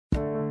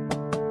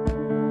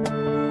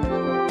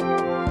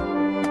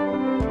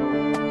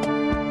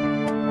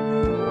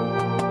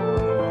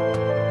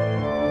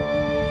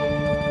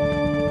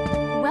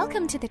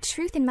the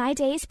Truth in My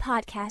Days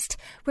podcast,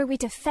 where we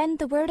defend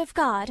the Word of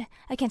God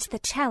against the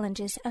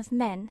challenges of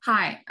men.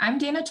 Hi, I'm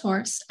Dana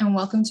Torst, and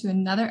welcome to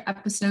another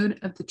episode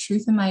of the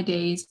Truth in My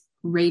Days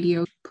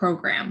radio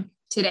program.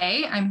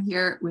 Today, I'm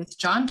here with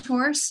John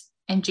Torst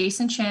and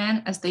Jason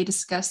Chan as they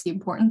discuss the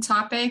important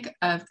topic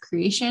of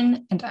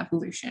creation and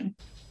evolution.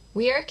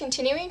 We are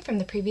continuing from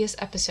the previous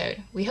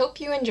episode. We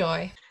hope you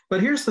enjoy. But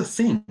here's the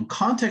thing.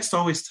 Context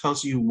always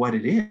tells you what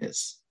it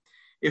is.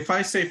 If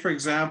I say, for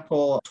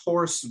example,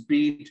 Torst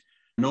beat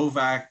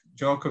Novak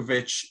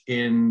Djokovic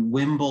in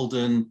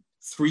Wimbledon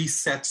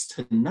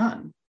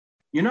 3-0,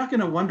 you're not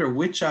going to wonder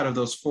which out of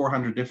those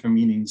 400 different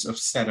meanings of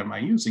set am I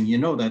using. You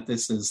know that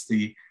this is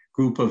the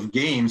group of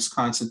games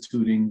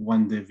constituting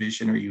one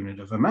division or unit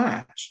of a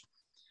match.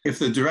 If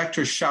the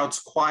director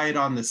shouts quiet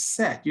on the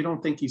set, you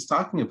don't think he's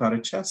talking about a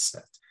chess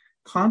set.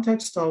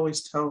 Context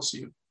always tells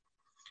you.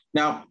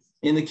 Now,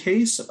 in the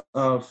case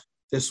of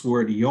this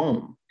word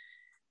yom,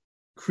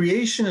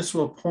 creationists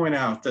will point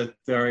out that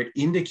there are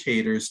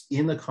indicators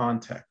in the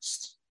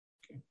context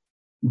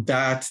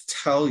that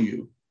tell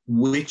you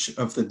which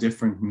of the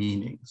different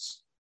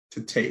meanings to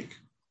take.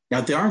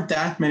 Now, there aren't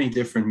that many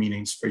different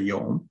meanings for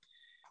yom,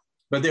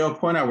 but they will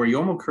point out where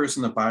yom occurs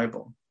in the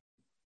Bible.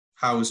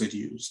 How is it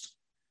used?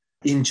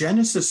 In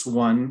Genesis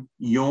 1,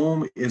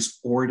 yom is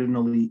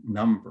ordinally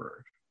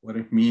numbered. What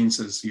it means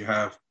is you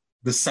have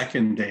the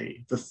second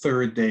day, the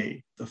third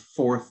day, the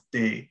fourth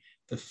day,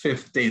 the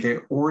fifth day.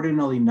 They're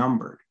ordinally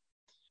numbered.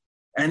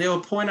 And they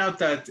will point out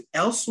that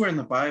elsewhere in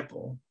the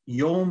Bible,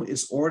 yom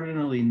is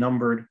ordinally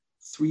numbered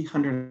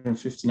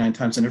 359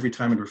 times, and every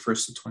time it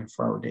refers to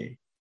 24-hour day.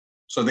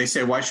 So they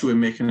say, why should we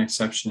make an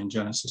exception in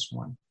Genesis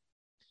 1?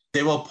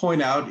 They will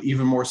point out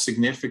even more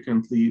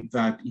significantly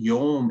that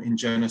yom in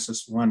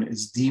Genesis 1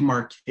 is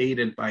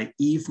demarcated by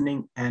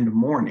evening and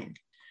morning.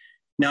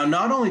 Now,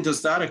 not only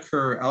does that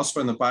occur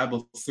elsewhere in the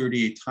Bible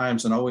 38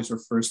 times and always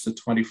refers to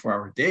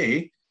 24-hour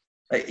day,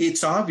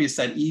 it's obvious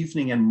that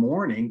evening and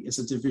morning is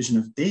a division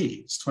of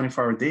days,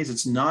 24-hour days.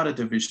 It's not a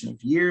division of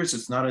years.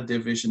 It's not a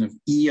division of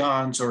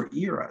eons or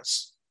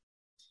eras.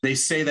 They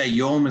say that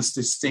yom is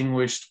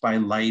distinguished by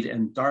light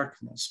and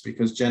darkness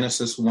because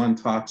Genesis 1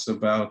 talks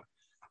about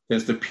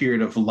there's the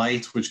period of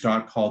light, which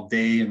God called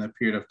day, and the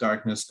period of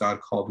darkness God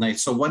called night.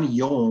 So one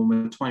yom,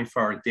 a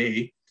 24-hour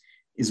day,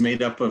 is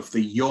made up of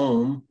the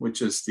yom,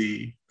 which is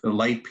the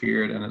light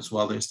period, and as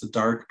well there's the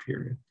dark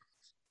period.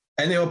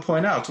 And they will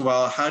point out,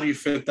 well, how do you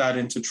fit that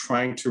into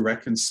trying to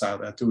reconcile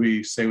that? Do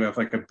we say we have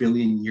like 1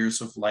 billion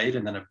years of light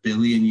and then 1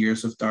 billion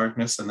years of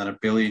darkness and then 1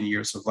 billion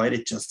years of light?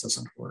 It just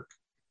doesn't work.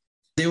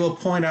 They will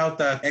point out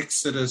that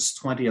Exodus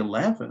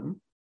 20:11,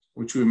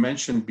 which we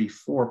mentioned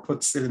before,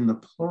 puts it in the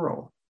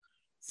plural.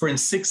 For in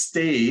 6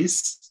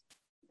 days,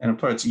 and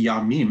it's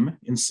yamim,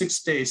 in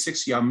 6 days,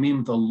 6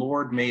 yamim, the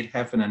Lord made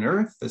heaven and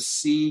earth, the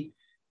sea,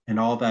 and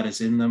all that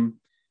is in them.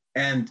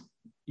 And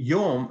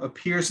yom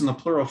appears in the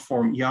plural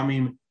form,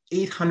 yamim,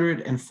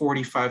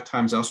 845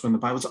 times elsewhere in the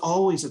Bible. It's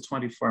always a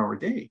 24-hour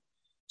day.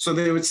 So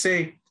they would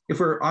say, if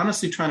we're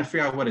honestly trying to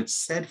figure out what it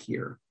said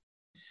here,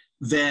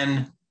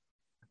 then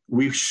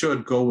we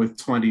should go with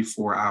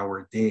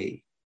 24-hour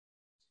day.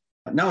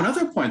 Now,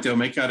 another point they'll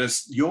make out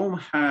is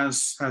yom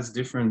has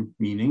different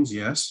meanings,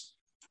 yes,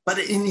 but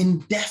an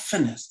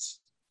indefinite,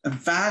 a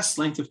vast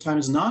length of time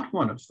is not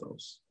one of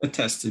those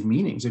attested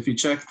meanings. If you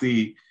check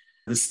the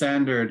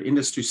standard,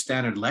 industry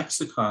standard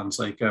lexicons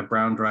like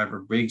Brown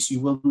Driver Briggs,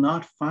 you will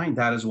not find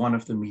that as one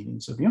of the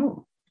meanings of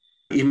yom.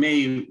 It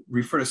may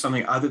refer to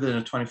something other than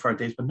a 24-hour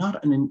days, but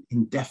not an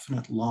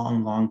indefinite,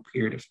 long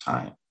period of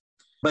time.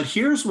 But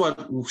here's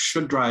what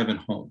should drive it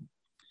home.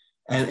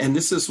 And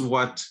this is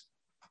what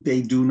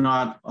they do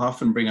not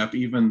often bring up,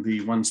 even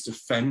the ones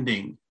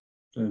defending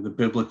the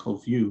biblical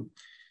view,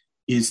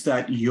 is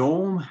that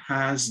yom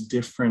has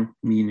different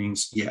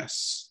meanings,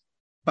 yes.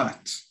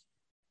 But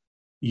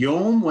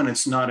yom, when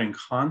it's not in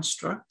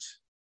construct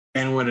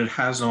and when it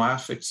has no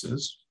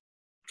affixes,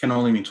 can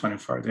only mean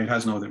 24 days. It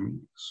has no other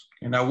meanings.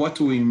 And now, what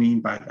do we mean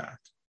by that?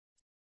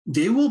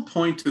 They will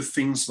point to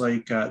things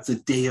like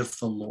the day of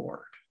the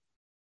Lord,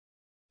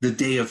 the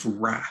day of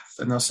wrath.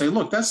 And they'll say,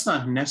 look, that's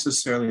not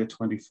necessarily a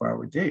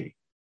 24-hour day.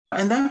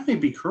 And that may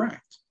be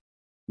correct.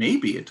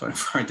 Maybe a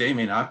 24-hour day,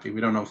 may not be.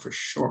 We don't know for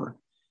sure.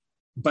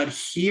 But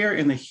here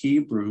in the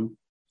Hebrew,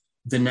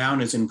 the noun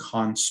is in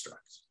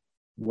construct.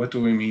 What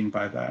do we mean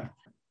by that?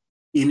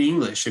 In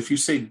English, if you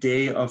say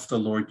day of the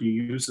Lord, you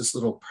use this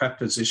little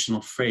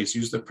prepositional phrase,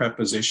 use the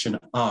preposition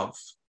of,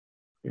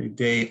 okay,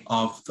 day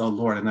of the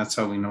Lord. And that's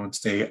how we know it's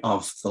day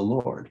of the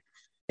Lord.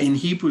 In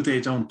Hebrew,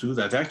 they don't do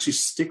that. They actually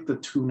stick the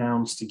two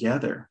nouns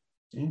together.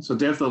 Okay? So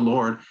day of the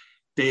Lord,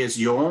 day is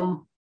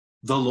yom.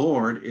 The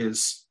Lord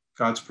is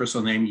God's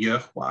personal name,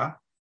 Yehovah.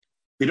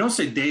 They don't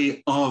say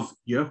day of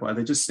Yehovah.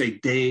 They just say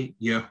day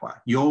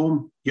Yehovah,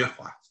 Yom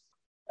Yehovah.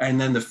 And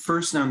then the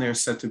first noun there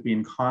is said to be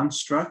in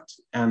construct,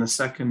 and the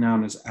second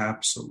noun is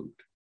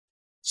absolute.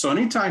 So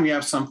anytime you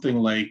have something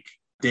like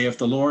day of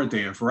the Lord,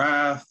 day of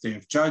wrath, day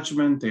of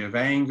judgment, day of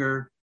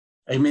anger,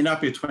 it may not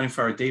be a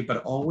 24-hour day,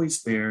 but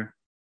always there,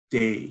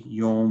 day,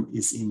 yom,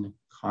 is in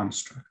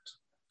construct.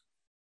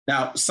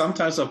 Now,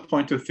 sometimes I'll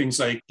point to things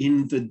like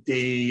in the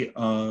day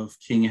of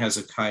King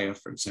Hezekiah,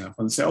 for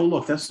example, and say, oh,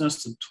 look, that's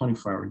just a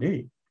 24-hour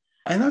day.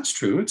 And that's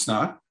true, it's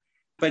not.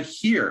 But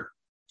here,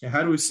 okay,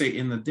 how do we say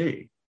in the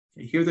day?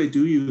 Okay, here they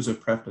do use a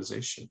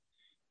preposition,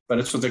 but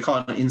it's what they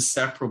call an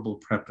inseparable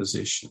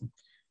preposition.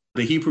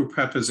 The Hebrew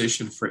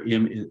preposition for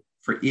in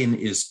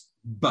is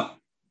ba,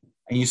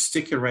 and you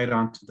stick it right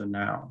onto the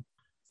noun.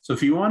 So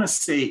if you want to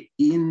say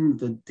in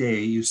the day,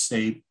 you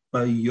say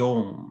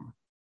bayom.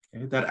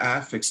 Okay, that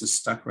affix is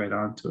stuck right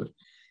onto it.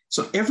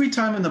 So every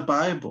time in the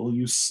Bible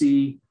you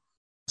see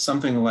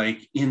something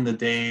like in the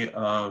day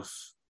of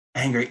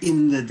anger,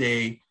 in the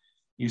day,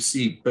 you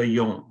see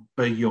bayom,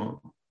 bayom,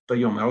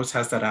 bayom. It always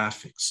has that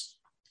affix.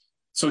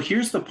 So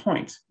here's the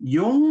point.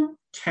 Yom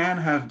can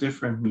have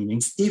different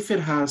meanings if it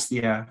has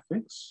the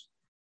affix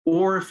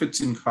or if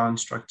it's in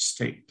construct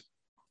state.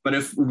 But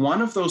if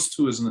one of those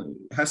two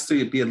has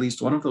to be at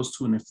least one of those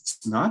two, and if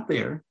it's not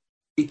there,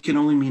 it can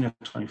only mean a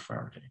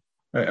 24-hour day,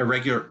 a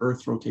regular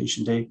Earth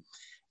rotation day.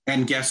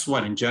 And guess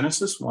what? In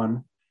Genesis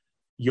 1,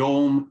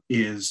 Yom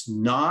is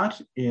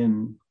not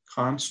in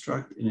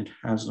construct and it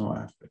has no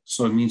affix.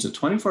 So it means a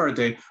 24-hour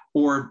day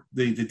or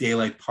the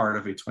daylight part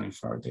of a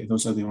 24-hour day.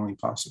 Those are the only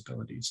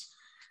possibilities.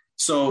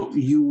 So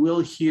you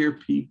will hear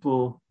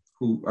people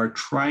who are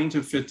trying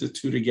to fit the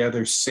two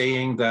together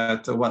saying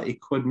that, well, it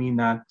could mean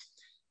that.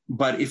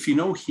 But if you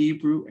know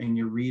Hebrew and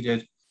you read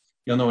it,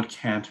 you'll know it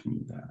can't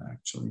mean that,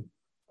 actually.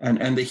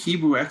 And the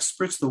Hebrew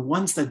experts, the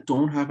ones that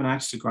don't have an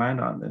axe to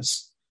grind on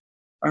this,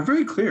 are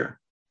very clear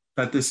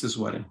that this is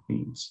what it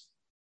means.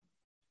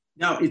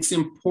 Now, it's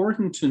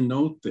important to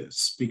note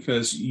this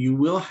because you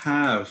will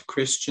have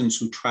Christians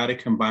who try to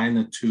combine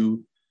the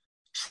two,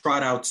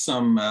 trot out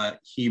some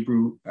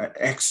Hebrew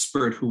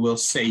expert who will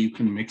say you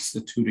can mix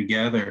the two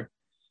together,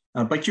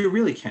 but you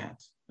really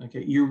can't.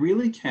 Okay, you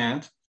really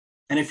can't.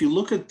 And if you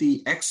look at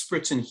the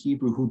experts in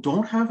Hebrew who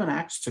don't have an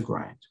axe to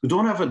grind, who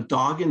don't have a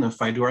dog in the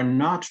fight, who are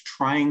not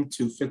trying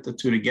to fit the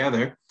two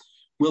together,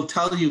 will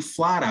tell you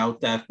flat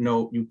out that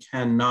no, you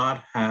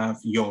cannot have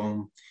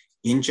Yom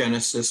in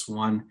Genesis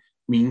 1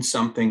 mean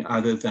something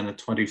other than a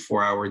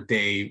 24-hour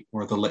day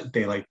or the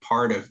daylight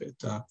part of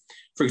it.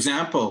 For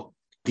example,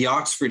 the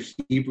Oxford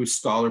Hebrew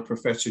scholar,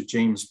 Professor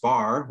James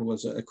Barr, who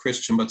was a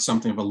Christian, but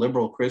something of a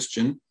liberal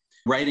Christian,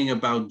 writing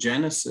about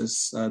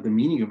Genesis, the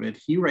meaning of it,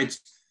 he writes,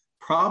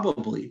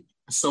 probably,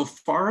 so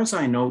far as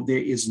I know, there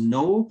is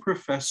no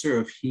professor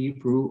of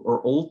Hebrew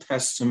or Old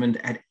Testament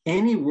at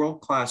any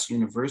world-class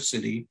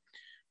university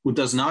who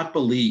does not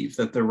believe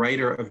that the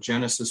writer of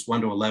Genesis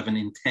 1-11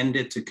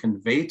 intended to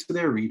convey to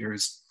their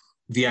readers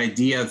the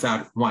idea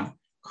that, 1,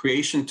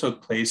 creation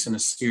took place in a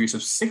series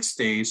of 6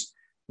 days,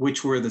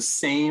 which were the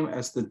same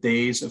as the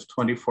days of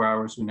 24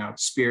 hours we now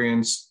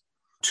experience.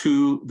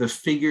 2, the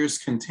figures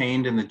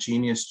contained in the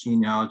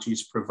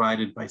genealogies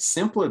provided by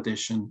simple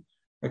addition,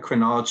 a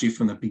chronology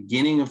from the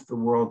beginning of the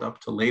world up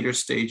to later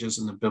stages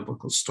in the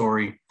biblical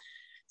story.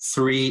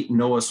 3,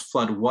 Noah's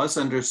flood was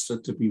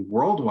understood to be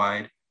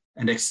worldwide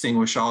and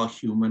extinguish all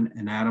human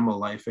and animal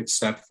life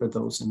except for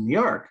those in the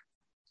ark.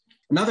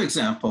 Another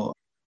example,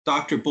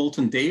 Dr.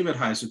 Bolton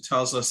Davidheiser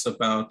tells us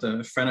about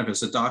a friend of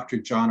his, a Dr.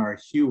 John R.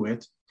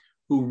 Hewitt,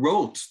 who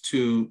wrote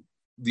to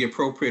the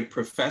appropriate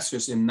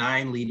professors in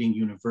 9 leading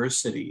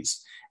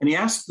universities. And he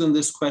asked them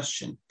this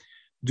question: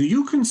 do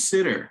you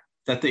consider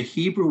that the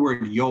Hebrew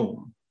word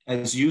Yom,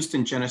 as used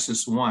in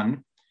Genesis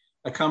 1,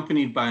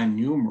 accompanied by a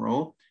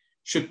numeral,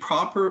 should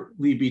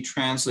properly be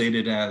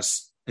translated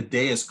as a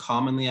day as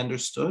commonly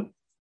understood,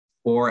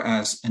 or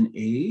as an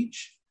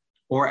age,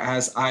 or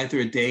as either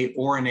a day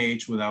or an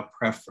age without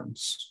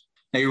preference?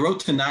 Now, he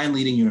wrote to 9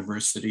 leading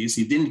universities.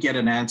 He didn't get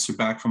an answer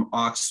back from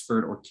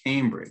Oxford or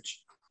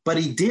Cambridge, but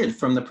he did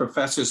from the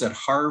professors at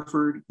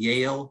Harvard,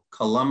 Yale,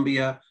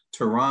 Columbia,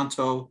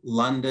 Toronto,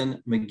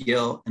 London,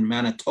 McGill, and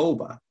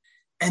Manitoba.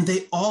 And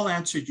they all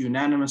answered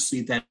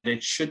unanimously that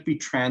it should be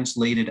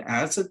translated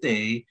as a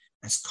day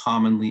as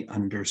commonly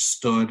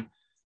understood.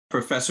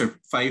 Professor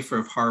Pfeiffer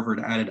of Harvard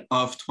added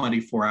of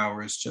 24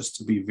 hours, just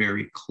to be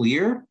very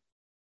clear.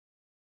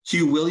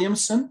 Hugh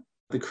Williamson,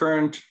 the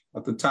current,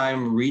 at the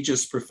time,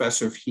 Regius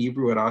Professor of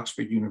Hebrew at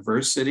Oxford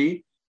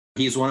University.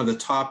 He's one of the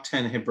top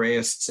 10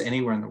 Hebraists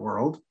anywhere in the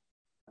world.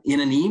 In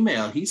an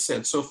email, he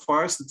said, so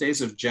far as the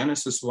days of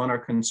Genesis 1 are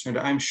concerned,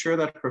 I'm sure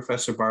that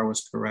Professor Barr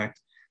was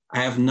correct. I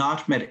have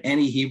not met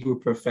any Hebrew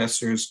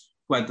professors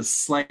who had the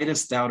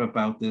slightest doubt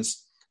about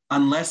this,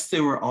 unless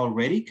they were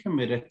already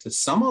committed to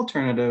some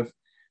alternative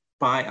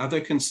by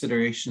other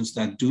considerations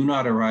that do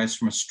not arise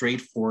from a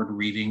straightforward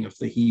reading of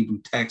the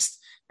Hebrew text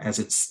as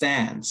it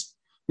stands.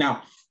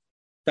 Now,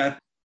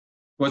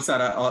 what's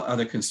that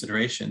other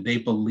consideration? They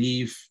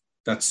believe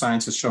that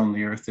science has shown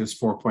the earth is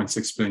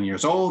 4.6 billion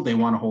years old. They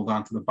want to hold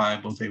on to the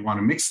Bible. They want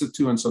to mix the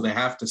two, and so they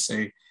have to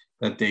say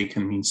that day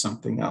can mean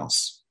something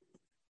else.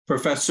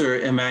 Professor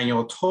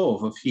Emmanuel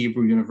Tov of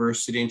Hebrew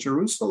University in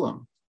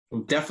Jerusalem,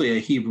 definitely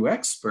a Hebrew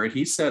expert,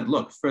 he said,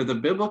 look, for the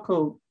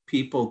biblical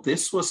people,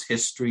 this was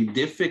history,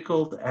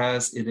 difficult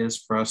as it is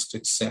for us to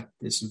accept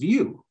this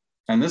view.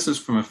 And this is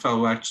from a fellow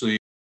who actually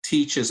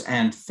teaches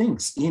and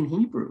thinks in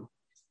Hebrew.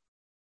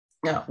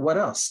 Now, what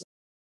else?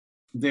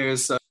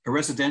 There's a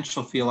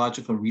residential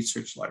theological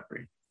research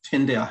library,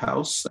 Tyndale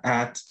House,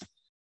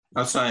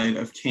 outside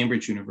of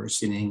Cambridge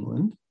University in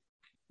England.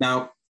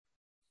 Now,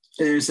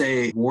 there's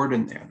a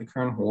warden there, the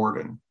current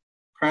warden,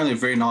 apparently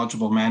a very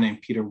knowledgeable man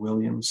named Peter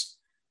Williams.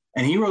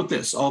 And he wrote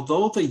this: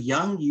 although the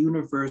young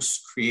universe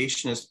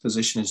creationist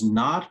position is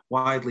not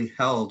widely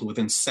held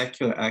within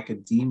secular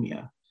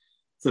academia,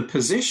 the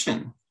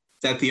position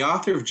that the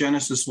author of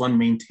Genesis 1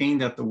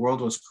 maintained that the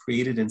world was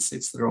created in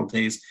 6 literal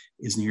days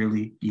is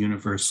nearly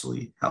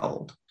universally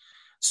held.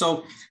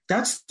 So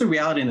that's the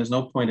reality, and there's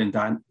no point in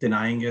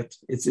denying it.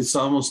 It's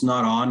almost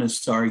not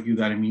honest to argue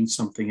that it means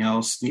something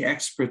else. The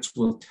experts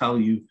will tell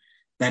you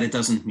that it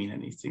doesn't mean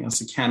anything else.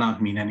 It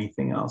cannot mean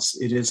anything else.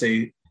 It is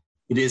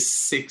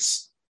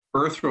 6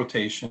 Earth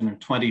rotation or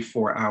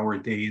 24-hour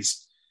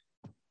days.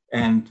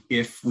 And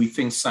if we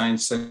think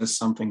science says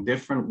something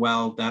different,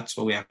 well, that's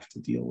what we have to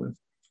deal with.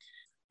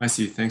 I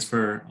see. Thanks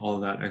for all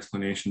of that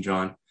explanation,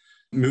 John.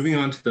 Moving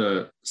on to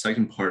the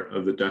second part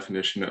of the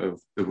definition of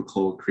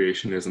biblical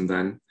creationism,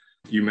 then,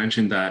 you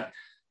mentioned that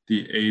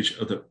the age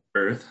of the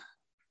earth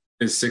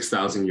is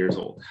 6,000 years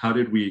old. How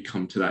did we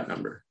come to that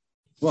number?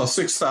 Well,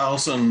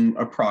 6,000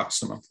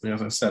 approximately,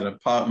 as I said, a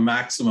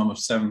maximum of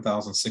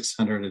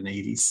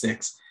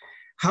 7,686.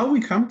 How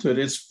we come to it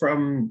is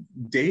from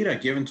data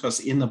given to us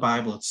in the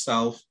Bible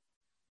itself,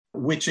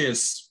 which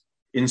is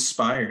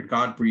inspired.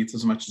 God breathed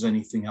as much as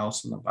anything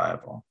else in the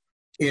Bible.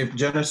 If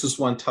Genesis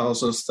 1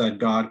 tells us that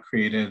God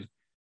created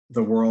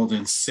the world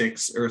in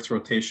 6 Earth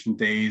rotation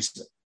days,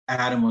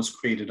 Adam was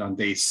created on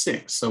day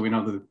 6. So we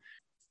know that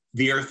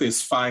the Earth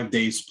is 5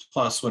 days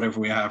plus whatever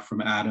we have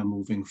from Adam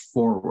moving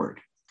forward.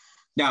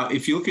 Now,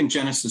 if you look in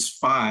Genesis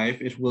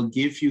 5, it will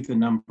give you the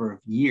number of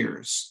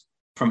years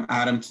from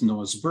Adam to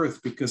Noah's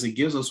birth, because it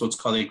gives us what's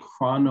called a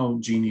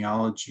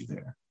chronogenealogy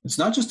there. It's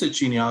not just a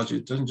genealogy.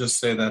 It doesn't just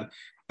say that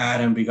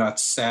Adam begot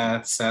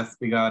Seth, Seth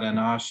begot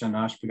Enosh,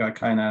 Enosh begot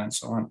Cainan, and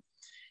so on.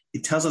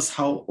 It tells us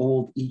how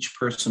old each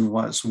person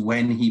was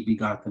when he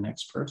begot the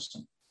next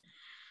person.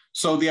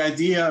 So the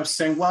idea of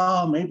saying,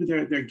 well, maybe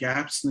there are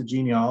gaps in the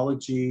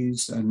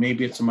genealogies and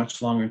maybe it's a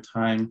much longer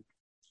time,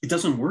 it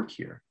doesn't work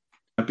here.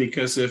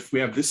 Because if we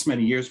have this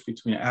many years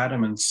between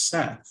Adam and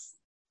Seth,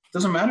 it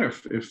doesn't matter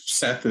if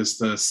Seth is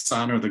the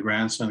son or the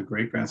grandson or the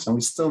great-grandson,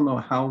 we still know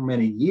how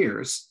many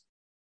years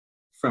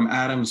from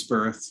Adam's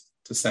birth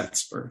to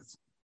Seth's birth.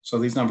 So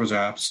these numbers are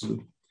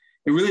absolute.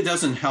 It really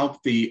doesn't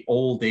help the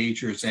old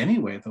agers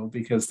anyway, though,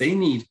 because they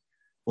need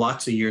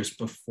lots of years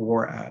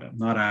before Adam,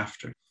 not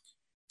after.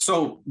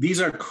 So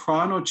these are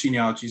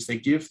chronogenealogies. They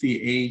give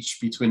the age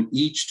between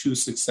each 2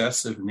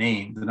 successive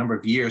name, the number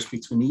of years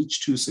between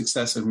each 2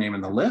 successive name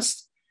in the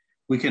list.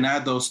 We can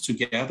add those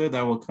together.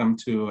 That will come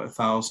to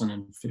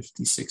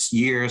 1,056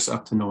 years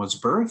up to Noah's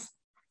birth.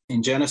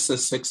 In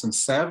Genesis 6 and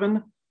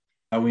 7,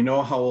 we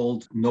know how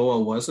old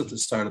Noah was at the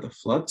start of the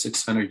flood,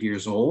 600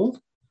 years old.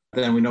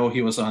 Then we know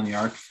he was on the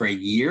ark for a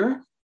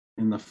year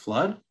in the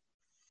flood.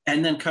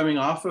 And then coming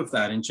off of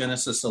that, in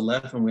Genesis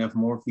 11, we have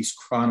more of these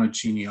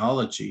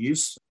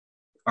chronogenealogies.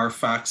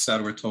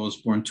 Arphaxad, we're told, was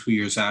born 2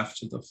 years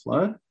after the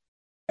flood.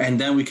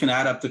 And then we can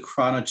add up the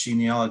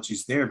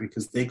chronogenealogies there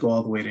because they go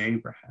all the way to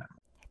Abraham.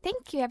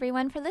 Thank you,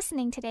 everyone, for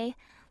listening today.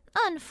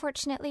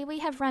 Unfortunately, we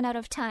have run out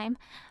of time,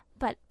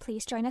 but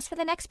please join us for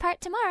the next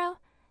part tomorrow.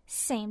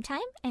 Same time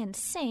and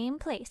same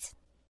place.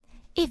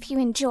 If you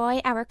enjoy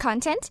our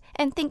content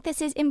and think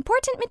this is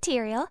important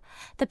material,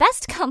 the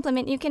best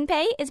compliment you can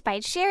pay is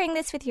by sharing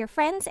this with your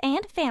friends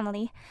and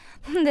family.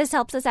 This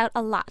helps us out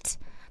a lot.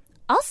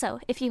 Also,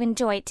 if you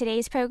enjoyed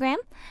today's program,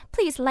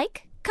 please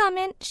like,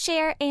 comment,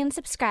 share, and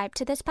subscribe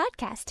to this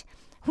podcast.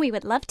 We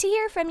would love to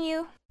hear from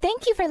you.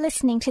 Thank you for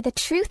listening to the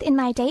Truth in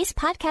My Days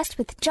podcast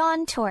with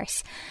John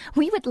Torse.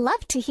 We would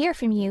love to hear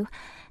from you.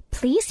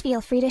 Please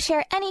feel free to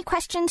share any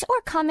questions or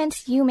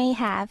comments you may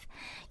have.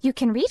 You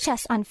can reach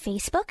us on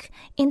Facebook,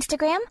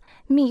 Instagram,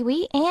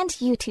 MeWe, and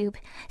YouTube.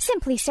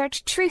 Simply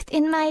search Truth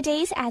in My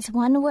Days as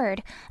one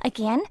word.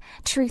 Again,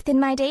 Truth in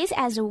My Days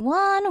as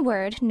one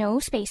word, no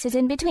spaces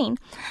in between.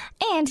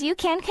 And you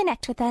can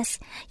connect with us.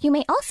 You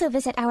may also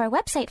visit our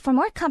website for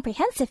more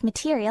comprehensive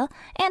material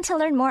and to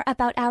learn more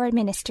about our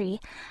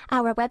ministry.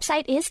 Our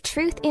website is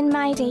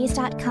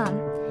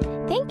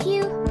truthinmydays.com. Thank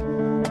you.